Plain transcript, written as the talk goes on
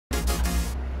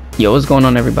Yo, what's going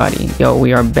on, everybody? Yo,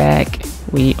 we are back.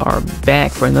 We are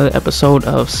back for another episode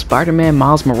of Spider-Man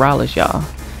Miles Morales, y'all.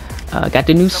 Got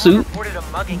the new suit,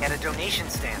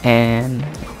 and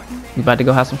we about to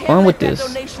go have some fun with this.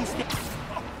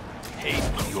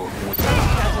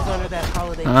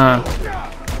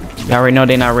 You already know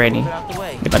they're not ready.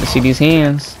 They about to see these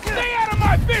hands. Stay out of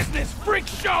my business, freak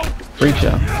show. Freak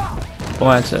show. Boy,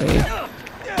 I tell you,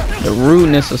 the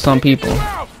rudeness of some people.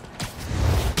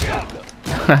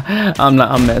 I'm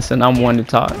messing. I'm one to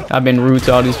talk. I've been rude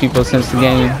to all these people since the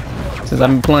game, since I've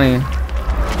been playing.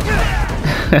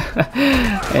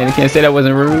 And you can't say that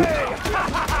wasn't rude.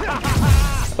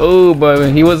 Oh,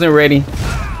 boy, he wasn't ready.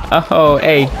 Oh,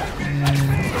 hey.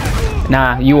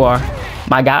 Nah, you are.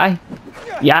 My guy?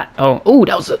 Yeah. Oh,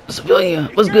 that was a civilian.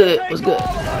 What's good? What's good?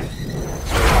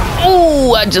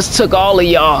 Oh, I just took all of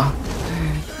y'all.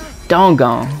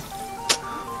 Doggone.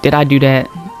 Did I do that?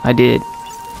 I did.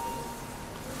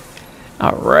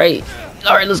 Alright,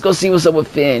 let's go see what's up with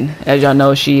Finn. As y'all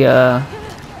know, she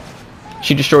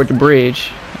destroyed the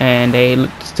bridge, and they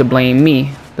looked to blame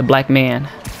me, the black man.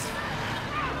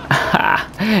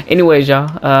 Anyways, y'all,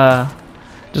 just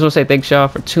want to say thanks y'all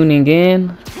for tuning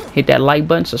in. Hit that like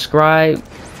button, subscribe,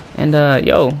 and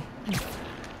yo,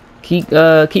 keep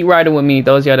riding with me.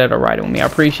 Those of y'all that are riding with me, I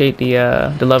appreciate the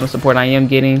love and support I am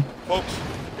getting.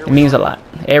 It means a lot.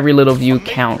 Every little view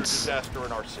counts.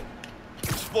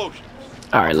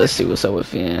 Alright, let's see what's up with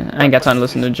Finn. I ain't got time to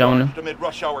listen to Jonah.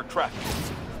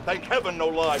 Thank heaven no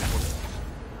lives were.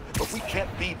 But we can't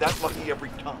be that lucky every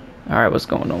time. Alright, what's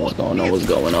going on? What's going on? What's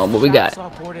going on? What we got?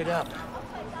 All boarded up.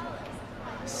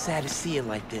 Sad to see it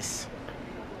like this.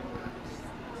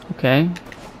 Okay.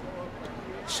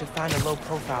 Should find a low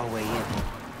profile way in.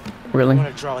 Really? I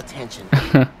want to draw attention.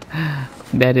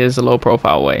 That is a low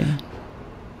profile way.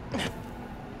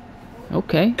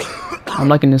 Okay. I'm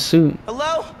liking this suit.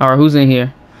 Hello? Alright, who's in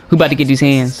here? Who about to get these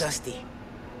hands? Dusty.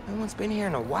 No one's been here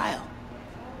in a while.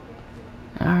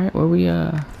 Alright,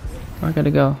 where I gotta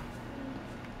go?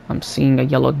 I'm seeing a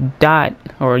yellow dot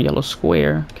or a yellow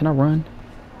square. Can I run?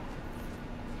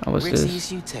 Oh, what's Rick's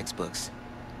this? ESU textbooks.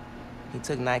 He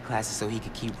took night classes so he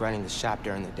could keep running the shop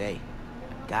during the day.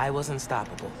 Guy was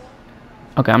unstoppable.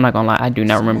 Okay, I'm not gonna lie, I do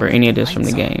not remember any of this from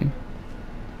the game.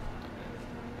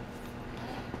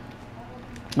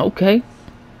 Okay.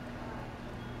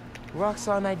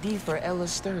 Roxxon ID for Ella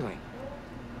Sterling.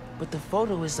 But the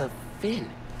photo is of Finn.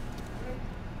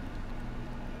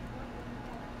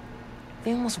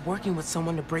 Finn was working with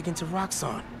someone to break into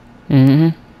Roxxon.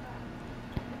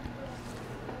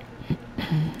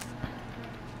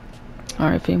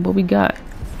 Alright, Finn, what we got?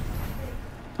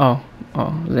 Oh,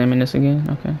 examine this again?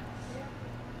 Okay.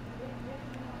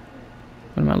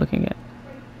 What am I looking at?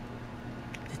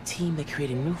 The team that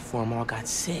created Newform all got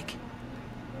sick.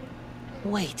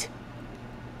 Wait.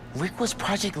 Rick was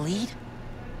project lead?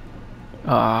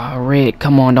 Rick,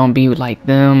 come on, don't be like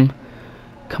them.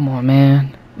 Come on,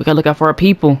 man. We gotta look out for our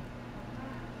people.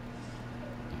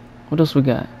 What else we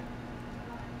got?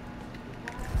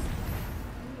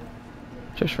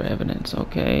 Just for evidence,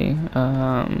 okay.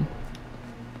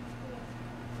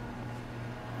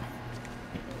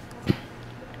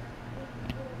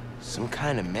 Some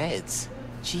kind of meds.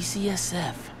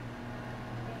 GCSF.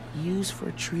 Used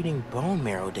for treating bone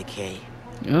marrow decay.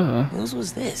 Whose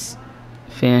was this?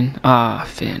 Finn.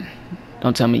 Finn.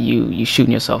 Don't tell me you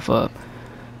shooting yourself up.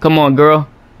 Come on, girl.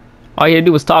 All you had to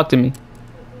do was talk to me.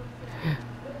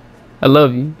 I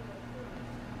love you.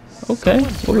 Okay,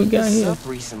 what we got here?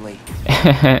 Recently.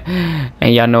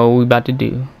 And y'all know what we about to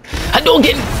do. I don't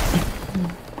get.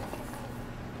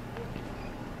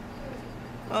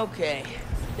 Okay,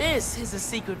 this is a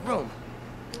secret room.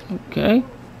 Okay.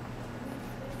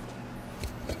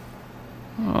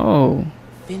 Oh.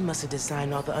 Finn must have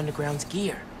designed all the Underground's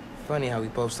gear. Funny how we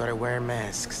both started wearing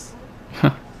masks.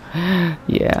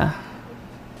 Yeah.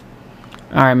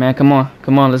 All right, man. Come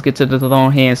on. Let's get to the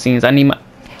thrown hand scenes. I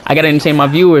gotta entertain my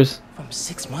viewers. From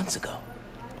 6 months ago.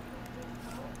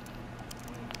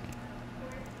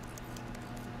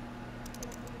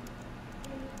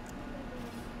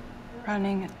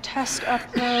 Running a test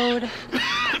upload.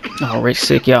 Oh, Rick's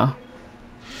sick, y'all.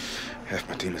 Half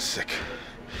my team is sick.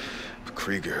 But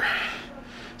Krieger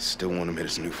still want him in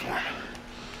his new form.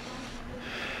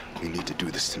 We need to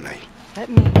do this tonight. Let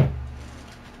me.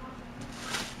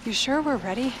 You sure we're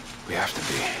ready? We have to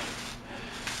be.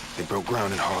 They broke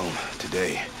ground in Harlem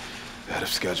today, ahead of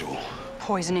schedule.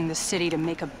 Poisoning the city to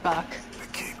make a buck. They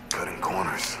keep cutting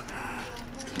corners,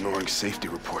 ignoring safety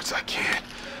reports. I can't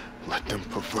let them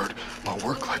pervert my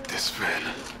work like this, Finn.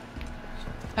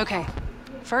 Okay.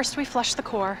 First we flush the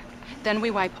core, then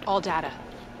we wipe all data.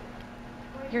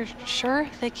 You're sure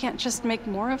they can't just make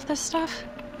more of this stuff?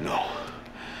 No.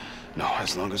 No,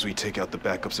 as long as we take out the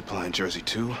backup supply in Jersey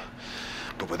too.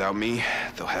 But without me,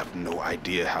 they'll have no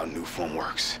idea how Nuform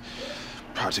works.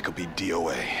 Project will be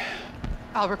DOA.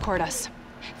 I'll record us.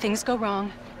 Things go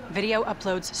wrong. Video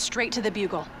uploads straight to the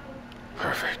Bugle.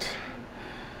 Perfect.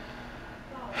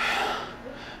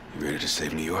 You ready to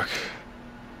save New York?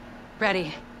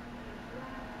 Ready.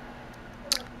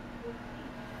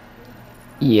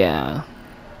 Yeah.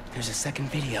 There's a second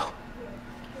video.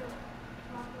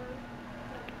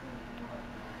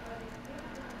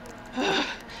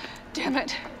 Damn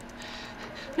it.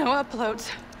 No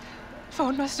uploads.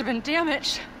 Phone must have been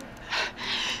damaged.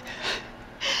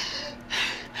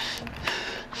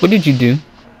 What did you do?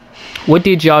 What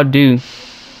did y'all do?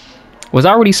 Was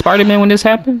I already Spider-Man when this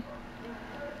happened?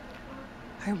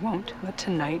 I won't let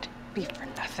tonight be for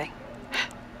nothing.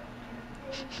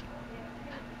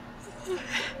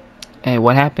 Hey,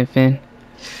 what happened, Finn?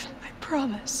 I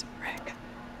promise, Rick.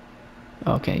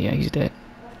 Okay, yeah, he's dead.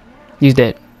 He's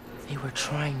dead. They were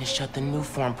trying to shut the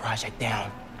Nuform project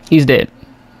down. He's dead.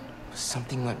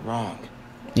 Something went wrong.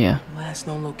 Yeah. Last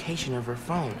known location of her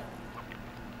phone.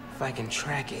 If I can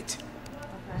track it.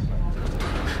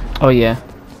 Oh, yeah.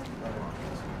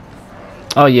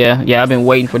 Oh, yeah. Yeah, I've been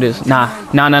waiting for this. Nah.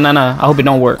 I hope it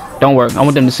don't work. Don't work. I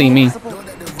want them to see me.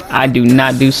 I do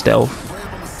not do stealth.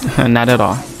 Not at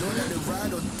all.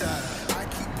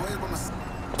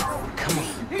 Come on.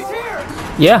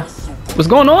 Yeah. What's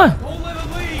going on?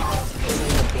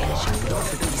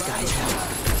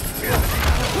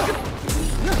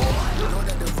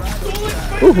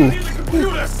 Ooh.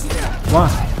 Why?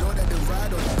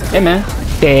 Hey, man.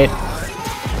 Dead.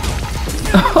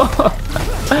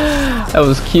 That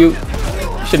was cute.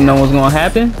 Should've known what's gonna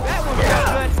happen.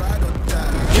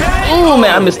 Oh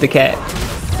man, I missed the cat.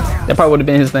 That probably would have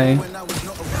been his thing.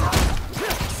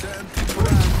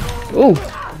 Ooh.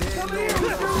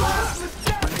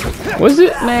 What's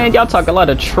it? Man, y'all talk a lot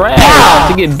of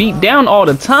trash to get beat down all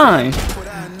the time.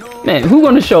 Man, who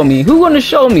gonna show me? Who gonna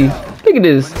show me? Look at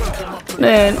this.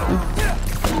 Man.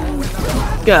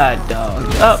 God, dog.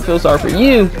 Oh, feel sorry for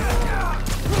you.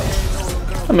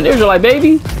 I'm an Israelite,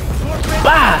 baby.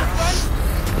 Bah!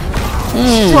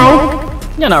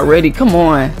 You're not ready. Come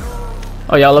on.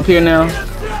 Oh, y'all up here now?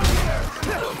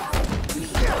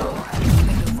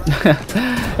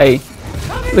 Hey,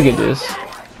 look at this.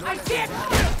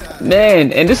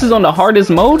 Man, and this is on the hardest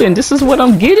mode, and this is what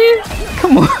I'm getting?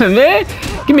 Come on, man.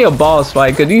 Give me a boss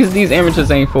fight, because these amateurs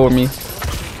ain't for me.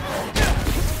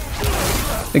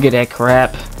 Look at that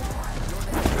crap.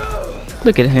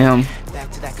 Look at him.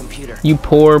 Back to that computer. You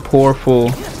poor fool.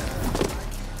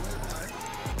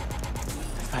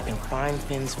 If I can find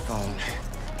Finn's phone,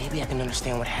 maybe I can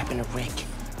understand what happened to Rick.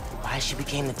 Why she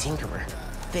became the Tinkerer.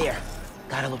 There.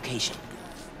 Got a location.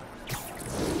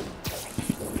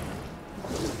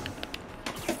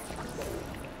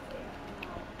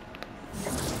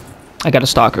 I got a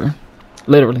stalker.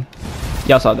 Literally.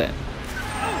 Y'all saw that.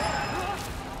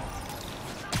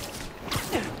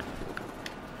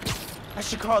 I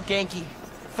should call Genki.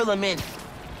 Fill him in.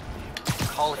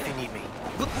 Call if you need me.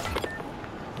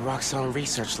 Roxxon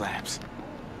Research Labs.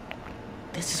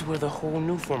 This is where the whole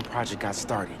Nuform project got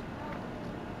started.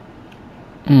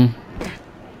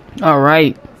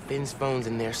 Alright. Finn's phone's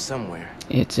in there somewhere.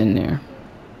 It's in there.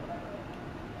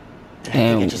 I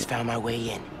think I just found my way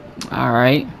in.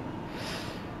 Alright.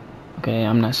 Okay,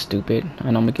 I'm not stupid. I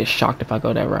know I'm gonna get shocked if I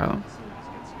go that route.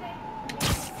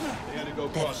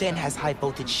 That Finn has high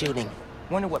voltage shielding.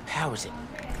 Wonder what powers it.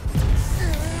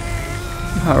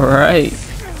 Alright.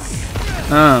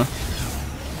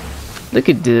 Look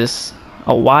at this.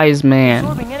 A wise man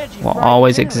will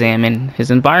always examine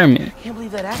his environment. I can't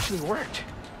believe that actually worked.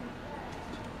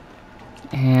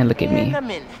 And look at me. And I'm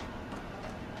in.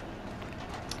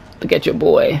 Look at your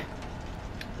boy.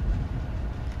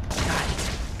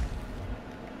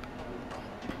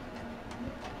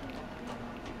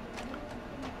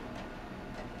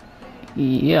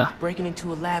 Yeah. Breaking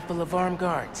into a lab full of armed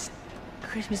guards.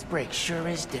 Christmas break sure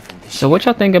is different this So what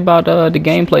y'all think about the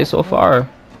gameplay so far?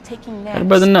 Taking Let naps, the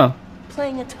brother know.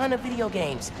 playing a ton of video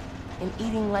games, and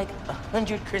eating like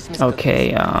 100 Christmas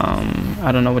Okay, cookies.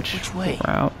 I don't know which way?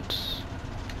 route.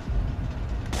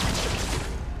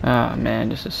 Ah man,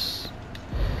 this is.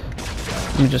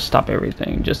 Let me just stop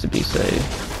everything just to be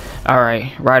safe. All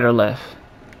right, right or left?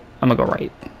 I'm gonna go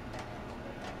right.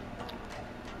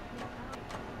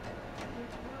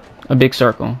 A big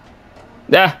circle.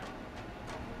 Yeah.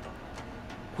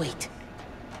 Wait,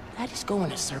 that just go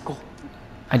in a circle?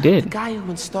 I The did. guy who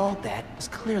installed that was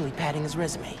clearly padding his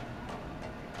resume.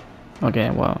 Okay,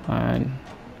 well,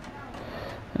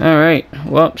 Alright,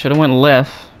 well, should have went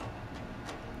left.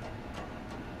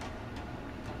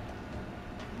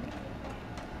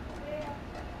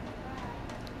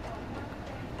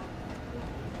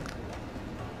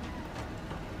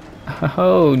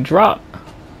 Oh, drop.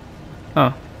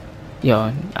 Oh.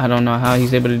 Yo, I don't know how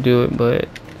he's able to do it, but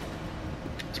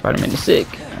Spider-Man is sick.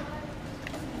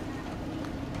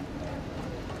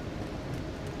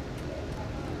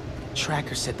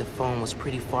 Tracker said the phone was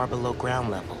pretty far below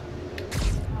ground level.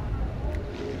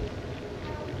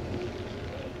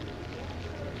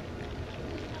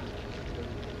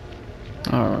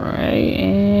 Alright,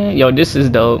 and yo, this is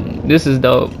dope. This is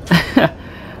dope.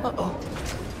 Uh-oh.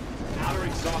 Outer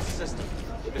exhaust system.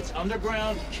 If it's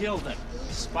underground, kill them.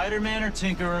 Spider-Man or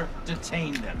Tinkerer,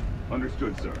 detain them.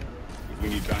 Understood, sir. If we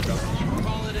need backup.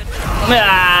 Call it in.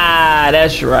 Ah,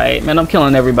 that's right, man. I'm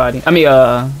killing everybody. I mean,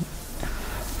 I'm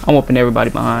whooping everybody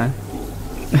behind.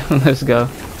 Let's go.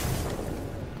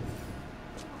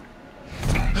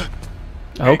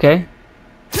 Okay.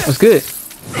 What's good?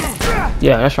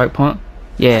 Yeah, that's right, punk.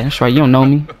 Yeah, that's right. You don't know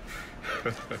me.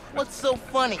 What's so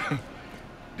funny?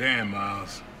 Damn,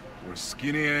 Miles. We're a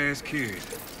skinny-ass kid.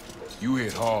 You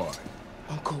hit hard.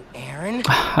 Uncle Aaron?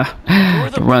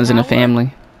 It runs in the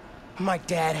family. My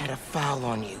dad had a foul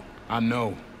on you. I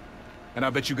know. And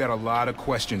I bet you got a lot of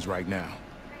questions right now.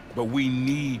 But we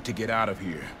need to get out of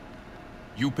here.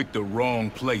 You picked the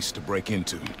wrong place to break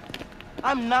into.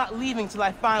 I'm not leaving till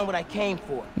I find what I came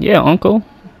for. Yeah, uncle.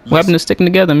 What happened to sticking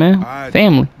together, man?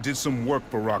 Family. Did some work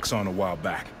for Roxxon a while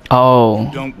back. Oh.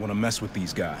 You don't want to mess with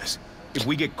these guys. If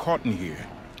we get caught in here...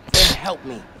 Then help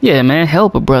me. Yeah, man.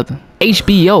 Help a brother.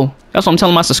 HBO. That's what I'm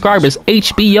telling my subscribers.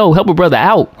 HBO. Help a brother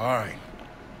out. Alright.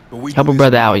 But we Help a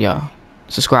brother out, y'all. I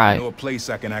Subscribe. know a place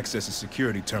I can access a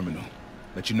security terminal.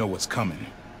 Let you know what's coming.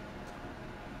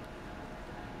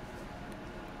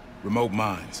 Remote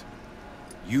mines.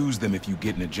 Use them if you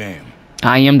get in a jam.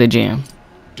 I am the jam.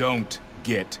 Don't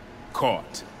get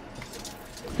caught.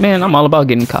 Man, I'm all about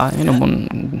getting caught. Ain't no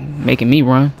one making me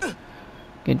run.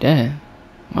 Get that.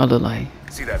 I look like.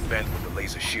 See that vent with the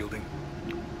laser shielding?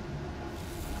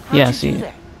 Yeah, I How'd see you do it.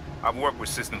 that? I've worked with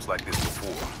systems like this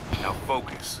before. Now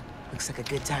focus. Looks like a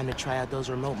good time to try out those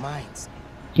remote mines.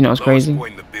 You know what's crazy? Lowest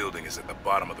point in the building is at the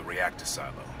bottom of the reactor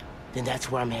silo. Then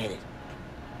that's where I'm headed.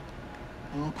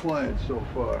 All quiet so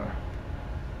far.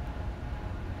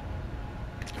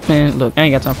 Man, look, I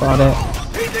ain't got time for all that.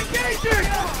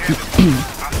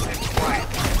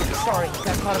 Sorry,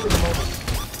 got caught up in the moment.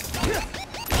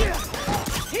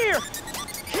 Here!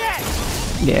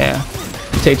 Catch! Yeah.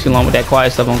 You take too long with that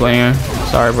quiet stuff. I'm going here.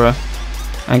 Sorry, bro.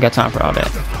 I ain't got time for all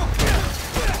that.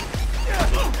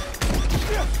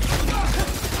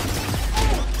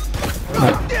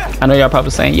 But I know y'all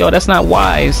probably saying, yo, that's not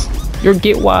wise. You're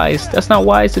get wise. That's not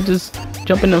wise to just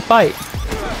jump in and fight.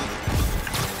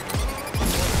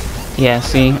 Yeah,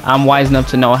 see, I'm wise enough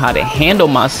to know how to handle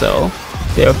myself.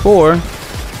 Therefore,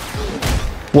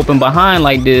 whooping behind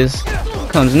like this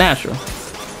comes natural.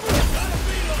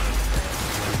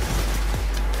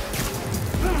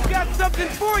 Got something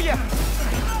for you!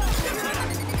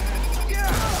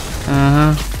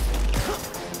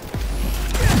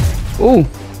 Ooh.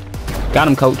 Got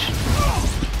him, coach.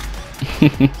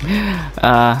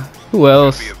 Who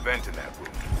else? There'll be a vent in that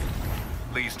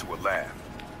room. Leads to a lab,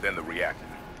 then the reactor.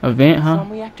 A vent, huh?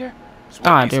 Some reactor? It's what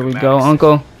Ah, these there we schematics go, say.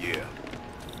 uncle. Yeah.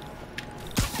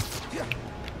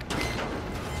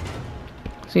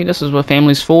 See, this is what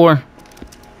family's for.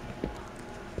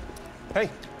 Hey,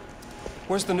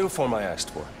 where's the new form I asked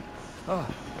for?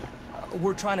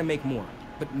 We're trying to make more,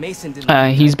 but Mason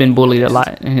didn't. He's been bullied a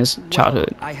lot in his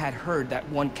childhood. Well, I had heard that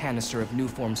one canister of new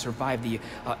form survived the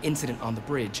incident on the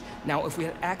bridge. Now, if we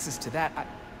had access to that,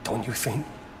 Don't you think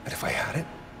that if I had it,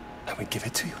 I would give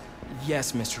it to you?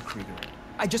 Yes, Mr. Krieger.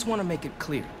 I just want to make it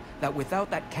clear that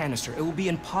without that canister, it will be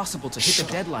impossible to hit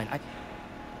the deadline.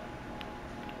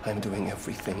 I'm doing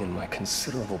everything in my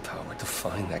considerable power to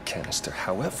find that canister.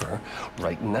 However,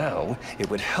 right now, it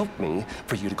would help me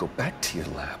for you to go back to your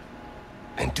lab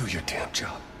and do your damn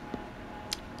job.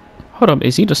 Hold up,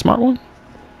 is he the smart one?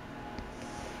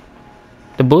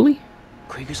 The bully?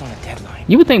 Krieger's on a deadline.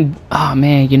 You would think, oh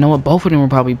man, you know what? Both of them were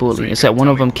probably bullied, except one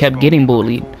of them kept getting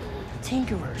bullied.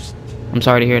 Tinkerers. I'm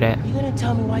sorry to hear that. You gonna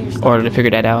tell me why you're Or to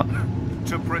figure that out.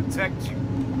 To protect you.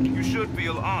 You should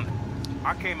feel honored.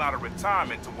 I came out of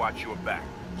retirement to watch your back.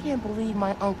 Can't believe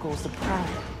my uncle's the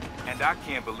prowler. And I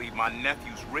can't believe my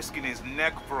nephew's risking his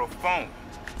neck for a phone.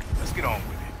 Let's get on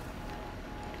with it.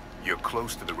 You're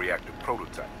close to the reactor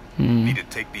prototype. Need to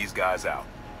take these guys out.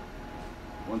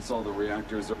 Once all the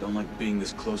reactors are... Don't like being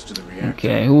this close to the reactor.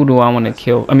 Okay, who do I want to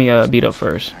kill? I mean, beat up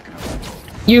first.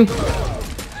 You.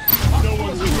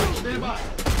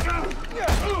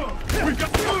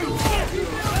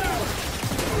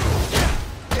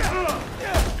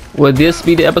 Will this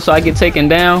be the episode I get taken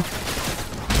down?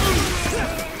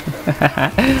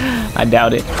 I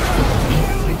doubt it.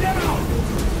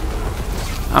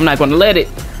 I'm not gonna let it.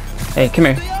 Hey, come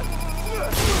here.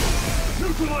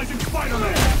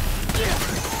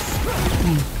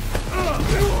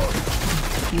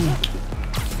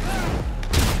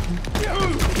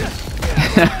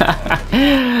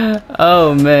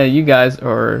 Oh man, you guys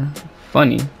are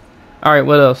funny. All right,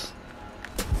 what else?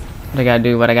 What I gotta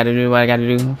do? What I gotta do? What I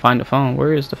gotta do? Find the phone.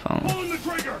 Where is the phone?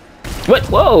 What?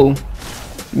 Whoa!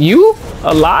 You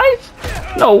alive?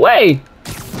 No way!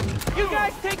 You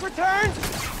guys take returns?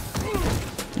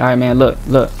 All right, man. Look.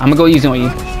 I'm gonna go easy on you.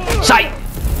 Sight!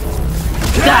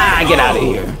 Ah, get out of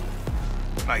here.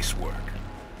 Nice work.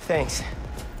 Thanks.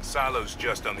 Silo's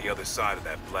just on the other side of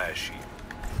that blast sheet.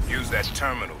 Use that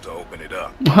terminal to open it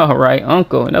up. All right,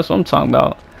 Uncle. That's what I'm talking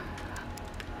about.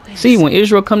 See, when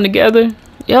Israel come together,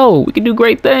 yo, we can do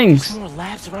great things. More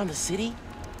labs around the city?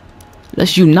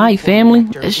 Let's unite, family.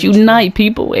 Let's unite,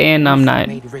 people. And I'm not.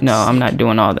 No, I'm not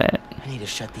doing all that. I need to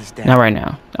shut these down. Not right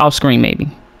now. Off screen, maybe.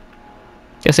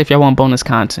 Just if y'all want bonus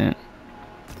content.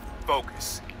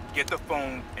 Focus. Get the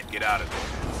phone and get out of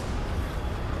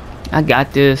there. I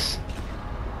got this.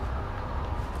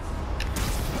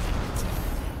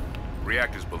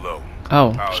 Reactors below.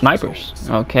 Oh, Power's snipers. zones.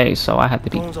 Okay, so I have to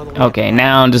be. Okay,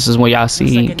 now this is where y'all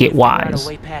see get wise.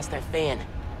 Way past that fan.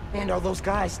 And all those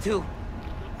guys too.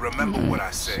 Remember what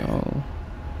I said. So,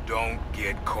 Don't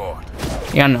get caught.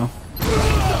 yeah, I know.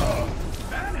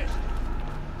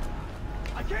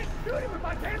 I can't shoot him if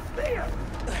I can't see him.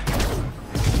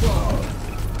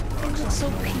 It's so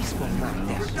peaceful right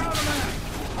there.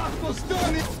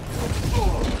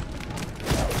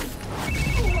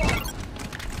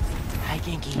 Hi,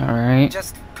 Genki. All right.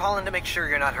 Just calling to make sure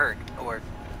you're not hurt, or,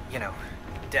 you know,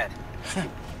 dead.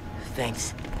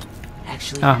 Thanks.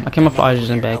 Actually, Ah, my camouflage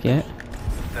isn't back yet.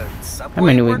 The How subway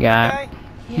many we worker got? guy?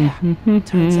 Yeah.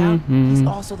 Turns out he's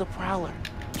also the Prowler.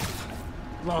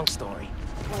 Long story.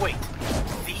 Wait,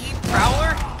 the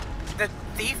Prowler? The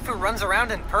thief who runs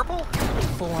around in purple?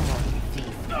 Former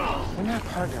thief. We're not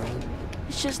partnering.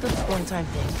 It's just a one-time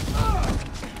thing.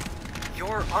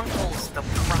 Your uncle's the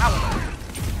Prowler.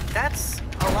 That's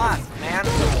a lot, man.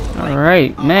 All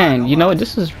right, man. You know what?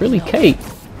 This is really cake.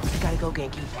 I gotta go,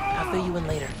 Genki. I'll fill you in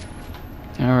later.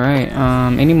 All right.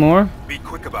 Any more? Be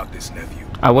quick about this, nephew.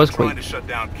 I was I'm trying quick. to shut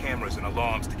down cameras and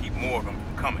alarms to keep more of them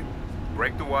from coming.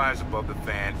 Break the wires above the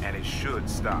fan and it should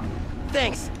stop.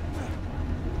 Thanks.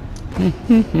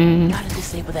 Gotta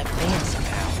disable that fan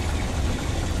somehow.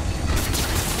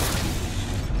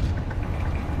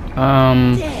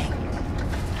 Dang.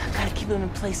 I gotta keep him in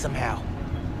place somehow.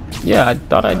 Yeah, I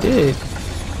thought I did.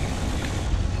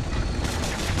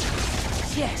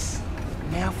 Yes.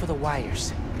 Now for the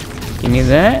wires. Give me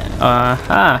that.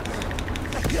 Aha.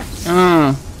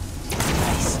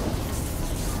 Nice.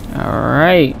 All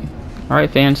right. All right,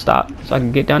 fan, stop, so I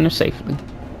can get down there safely.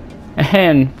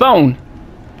 And phone.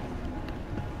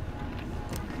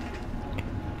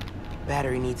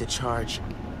 Battery needs a charge.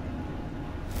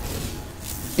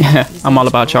 I'm all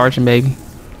about charging, baby.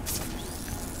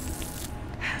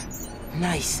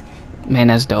 Nice. Man,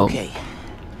 that's dope. Okay.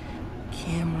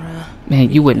 Camera. Man,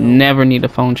 you would never need a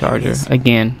phone charger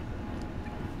again.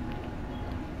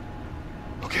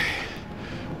 Okay.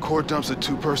 Core dump's a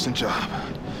two-person job.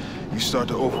 You start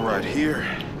to override here,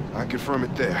 I confirm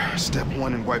it there. Step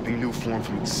one in wiping new form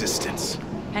from existence.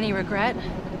 Any regret?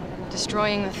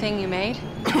 Destroying the thing you made?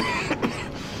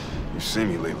 You've seen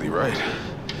me lately, right?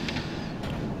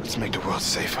 Let's make the world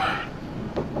safer.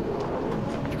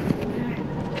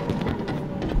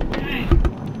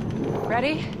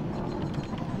 Ready?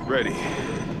 Ready.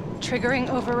 Triggering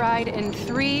override in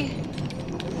 3,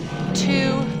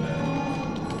 2...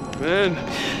 Man.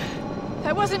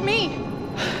 That wasn't me!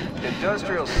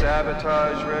 Industrial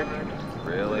sabotage, Rick?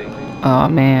 Really? Oh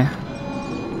man.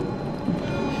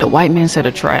 The white man set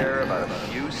a trap. Care about a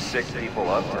few sick people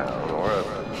uptown or a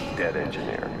dead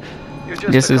engineer. You're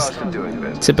just This the is cost of doing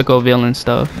business. typical villain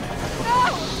stuff.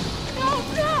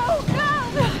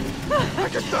 I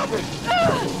can stop him.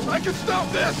 I can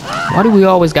stop this. Why do we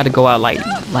always got to go out like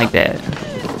that?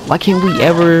 Why can't we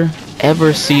ever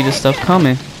see the stuff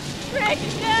coming?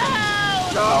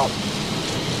 No.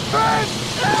 Ben,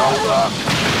 don't look.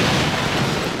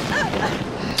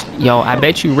 Yo, I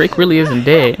bet you Rick really isn't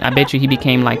dead. I bet you he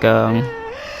became like the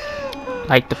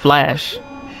Flash.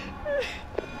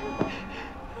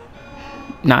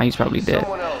 Nah, he's probably dead.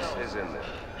 Someone else is in there.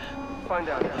 Find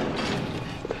out.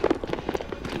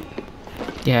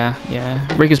 Yeah.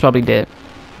 Rick is probably dead.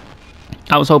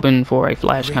 I was hoping for a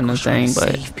Flash Rick kind of was trying thing, to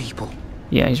but save people.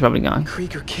 yeah, he's probably gone.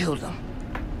 Krieger killed him.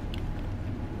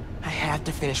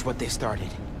 have to finish what they started.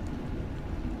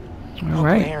 All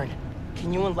right. Aaron,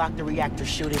 can you unlock the reactor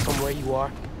shooting from where you are?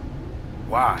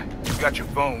 Why? You got your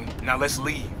phone. Now let's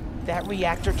leave. That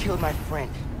reactor killed my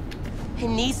friend. It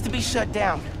needs to be shut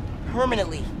down.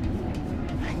 Permanently.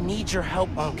 I need your help,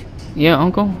 Unc. Yeah,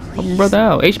 Uncle. Help my brother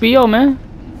out. HBO, man.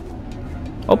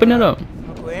 Open it up.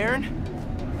 Uncle Aaron?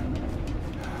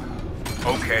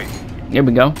 Okay. There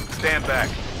we go. Stand back.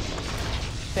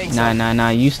 Thanks, Nah.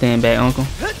 You stand back, Uncle.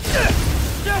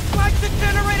 Just like the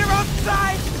generator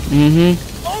outside! Mm-hmm.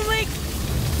 Only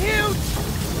huge!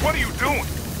 What are you doing?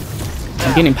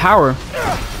 I'm getting power.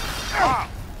 Wow.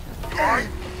 You alright?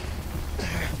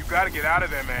 You gotta get out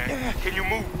of there, man. Can you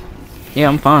move? Yeah,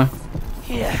 I'm fine.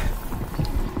 Yeah.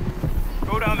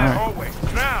 Go down that hallway.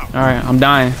 Now! Alright, I'm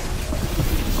dying.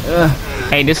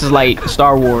 Hey, this is like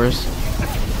Star Wars.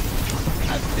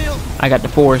 I got the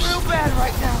Force. Real bad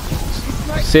right now.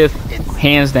 Like Sith,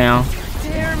 hands down.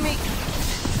 dare me.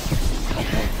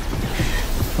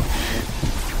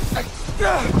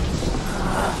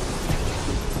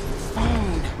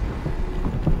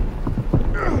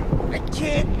 I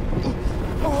can't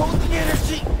hold the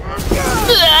energy.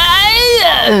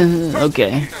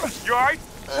 Okay. You alright?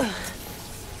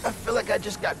 I feel like I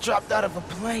just got dropped out of a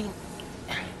plane.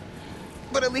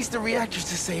 But at least the reactor's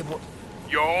disabled.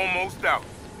 You're almost out.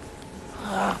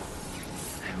 I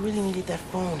really needed that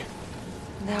phone.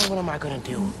 Now what am I gonna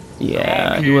do?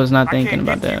 Yeah, he was not thinking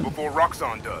about I can't that. get to you before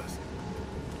Roxxon does.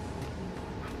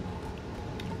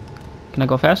 Can I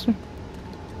go faster?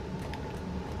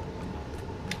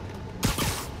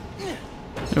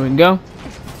 There we go.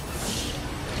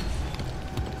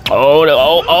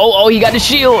 Oh, he got the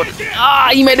shield. Ah,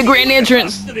 he made the grand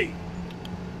entrance.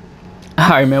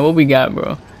 Alright, man, what we got,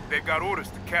 bro? They've got orders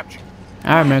to capture you.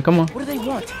 Alright, man, come on. What do they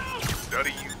want?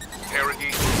 Study you,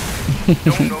 interrogate you.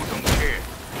 Don't know, don't care.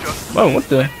 Just Whoa, what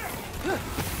the?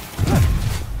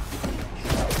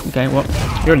 Okay, well,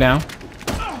 you're down.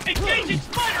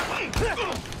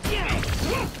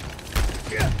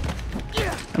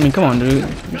 I mean, come on, dude.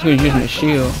 This dude's using a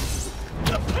shield.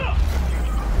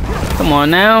 Come on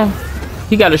now.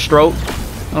 He got a stroke.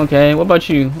 Okay, what about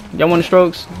you? Y'all want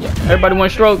strokes? Yeah, everybody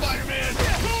want strokes?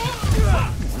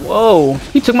 Whoa,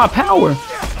 he took my power.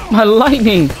 My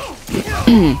lightning.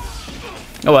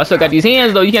 Oh, I still got these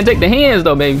hands, though. You can't take the hands,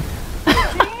 though, baby.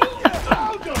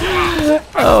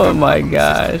 Oh, my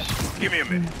gosh. give me a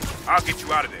minute. I'll get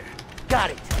you out of there.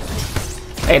 Got it.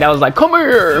 Hey, that was like, come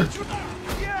here.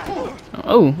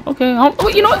 Oh, okay. Oh,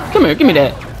 you know what? Come here. Give me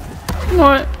that. You know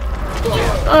what?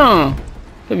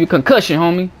 Give you a concussion,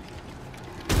 homie.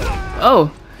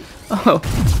 Oh.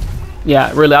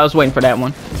 Yeah, really, I was waiting for that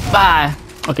one. Bye.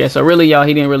 Okay, so really, y'all,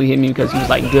 he didn't really hit me because he was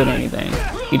like good or anything.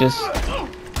 He just,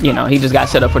 you know, he just got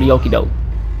set up for the okie doke.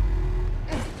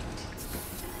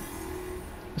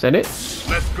 Is that it?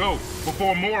 Let's go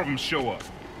before more of them show up.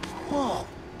 Whoa.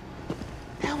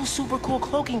 That was super cool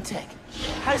cloaking tech.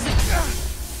 How does it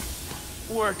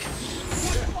work?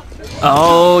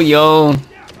 Oh, yo.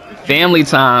 Family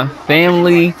time.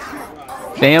 Family.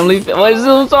 What is this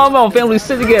what I'm talking about? Family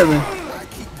sit together.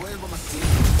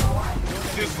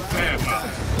 This is bad, man.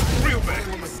 Real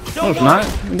bad. No, it's not.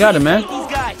 We got it, man.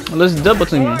 Well, let's double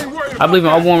team you. I believe in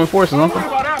all warm forces, uncle. What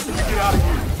about after we get out of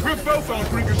here? We're both on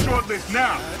Freaking shortlist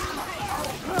now.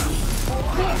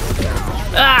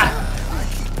 Ah!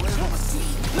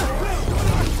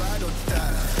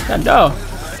 God dog.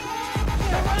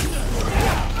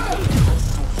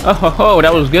 Oh,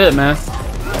 that was good, man.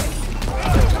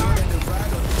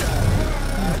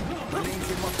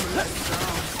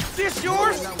 This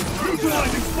yours?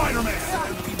 Utilizing Spider-Man.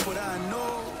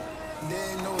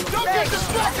 Don't get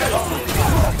distracted!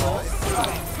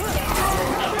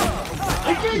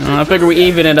 I figure we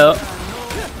even it up.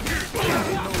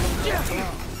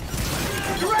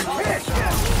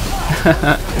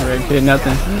 Direct hit,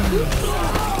 nothing.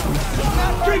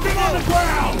 Keep him on the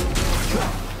ground.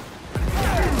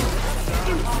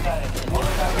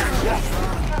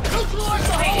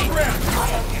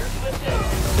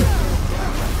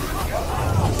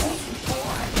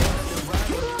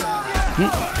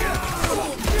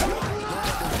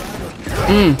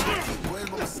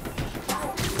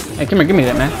 Hey, come here, give me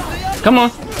that, man. Come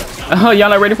on. Oh, y'all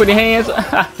not ready for the hands?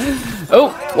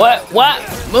 Oh, what?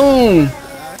 Boom.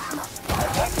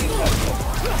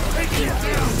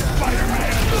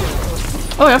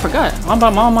 Oh, yeah, I forgot. I'm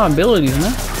about all my abilities,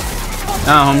 man.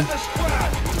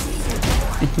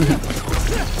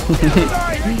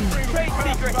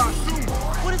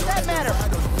 What does that matter?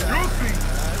 You'll see.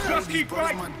 Just keep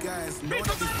fighting.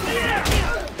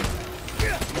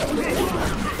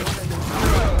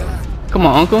 Come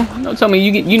on, uncle. Don't tell me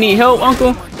you need help,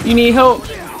 uncle. You need help?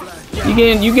 You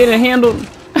getting handled?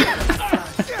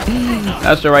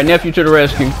 That's all right. Nephew to the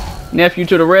rescue. Nephew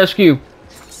to the rescue.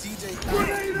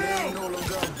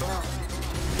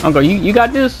 Uncle, you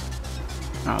got this?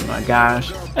 Oh my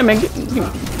gosh. Hey man,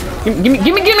 give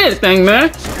me that thing,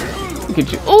 man. Look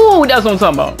at you. Ooh, that's what I'm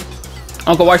talking about.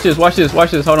 Uncle, watch this, watch this,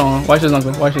 watch this. Hold on. Watch this,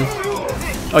 Uncle. Watch this.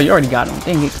 Oh, you already got him.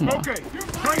 Dang it, come on. Okay,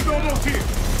 train's almost here.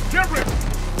 Get ready.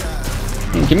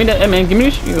 Man, give me that, hey man, give me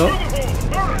the shield.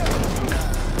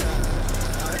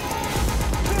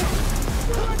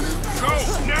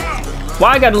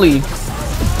 Why I gotta leave?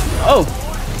 Oh.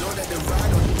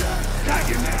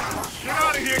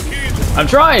 I'm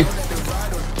trying.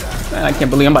 Man, I can't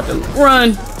believe I'm about to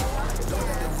run.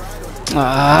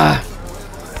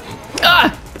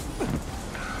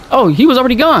 Oh, he was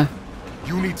already gone.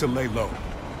 You need to lay low.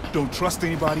 Don't trust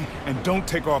anybody, and don't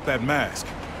take off that mask.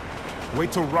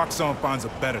 Wait till Roxanne finds a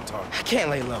better target. I can't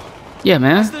lay low. Yeah, I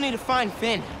man. still need to find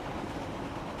Finn.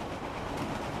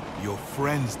 Your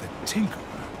friend's the Tinkerer.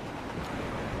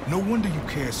 No wonder you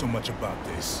care so much about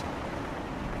this.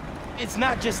 It's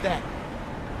not just that.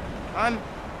 I'm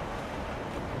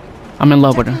in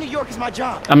love with her. New York is my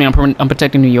job. I mean, I'm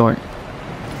protecting New York.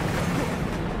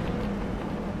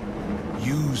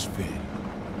 Use Finn.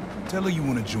 Tell her you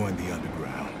want to join the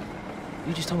underground.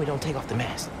 You just told me don't take off the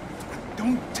mask.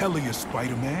 Don't tell her you're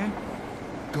Spider-Man.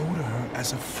 Go to her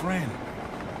as a friend.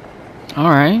 All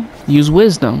right. Use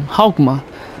wisdom. Hogma.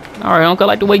 All right, Uncle. I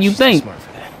like the way you think. Smart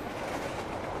for that.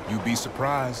 You'd be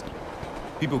surprised.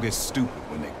 People get stupid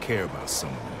when they care about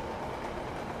someone.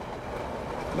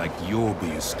 Like you're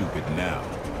being stupid now.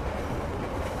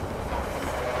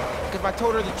 If I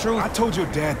told her the truth. I told your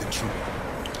dad the truth.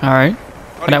 All right.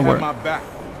 Thought That he had worked. my back.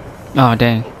 Oh,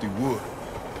 dang. Hoped he would.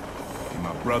 Be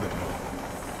my brother.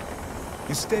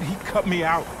 Instead, he cut me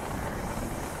out.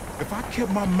 If I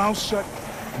kept my mouth shut,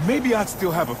 maybe I'd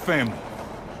still have a family.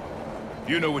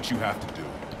 You know what you have to do.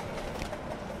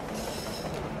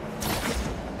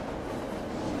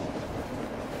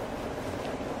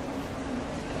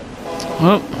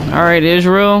 Well, all right,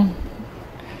 Israel.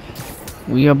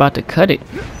 We are about to cut it.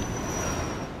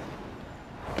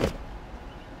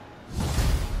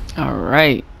 All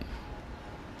right.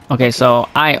 Okay, so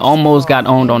I almost got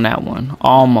owned on that one.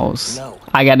 Almost. No.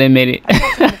 I gotta admit it.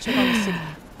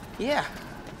 Yeah.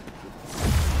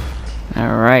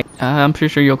 All right. I'm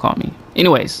pretty sure you'll call me.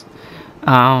 Anyways,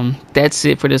 that's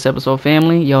it for this episode,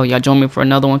 family. Yo, y'all join me for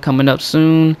another one coming up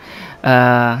soon.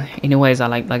 Anyways,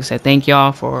 like I said, thank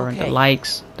y'all for the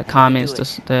likes, the comments,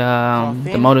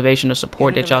 the motivation, the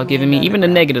support that y'all giving me, even the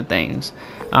negative things.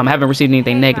 I haven't received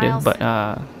anything negative, but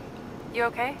You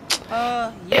okay?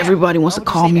 Yeah. everybody wants to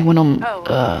call me when I'm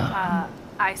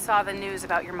I saw the news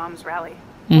about your mom's rally.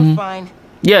 We're fine.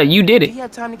 yeah, you did Do it. you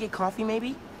have time to get coffee,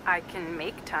 maybe? I can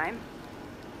make time.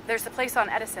 There's a place on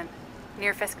Edison,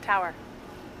 near Fisk Tower.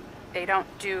 They don't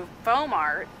do foam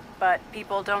art, but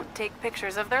people don't take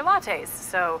pictures of their lattes,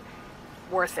 so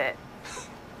worth it.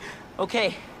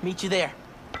 Okay, meet you there.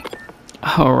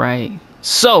 All right.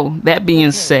 So that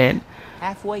being said,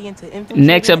 Halfway into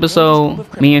next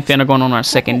episode, me and Finn are going on our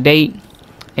second date,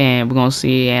 and we're gonna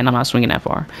see. And I'm not swinging that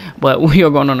far, but we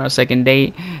are going on our second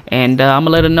date, and I'm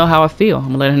gonna let her know how I feel. I'm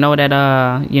gonna let her know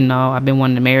that you know, I've been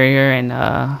wanting to marry her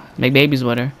and make babies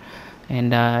with her,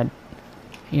 and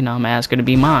you know, I'm gonna ask her to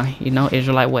be mine. You know,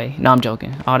 Israelite way. No, I'm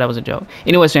joking. Oh, that was a joke.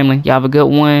 Anyways, family, y'all have a good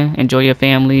one. Enjoy your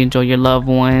family. Enjoy your loved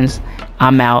ones.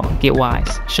 I'm out. Get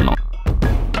wise. Shalom.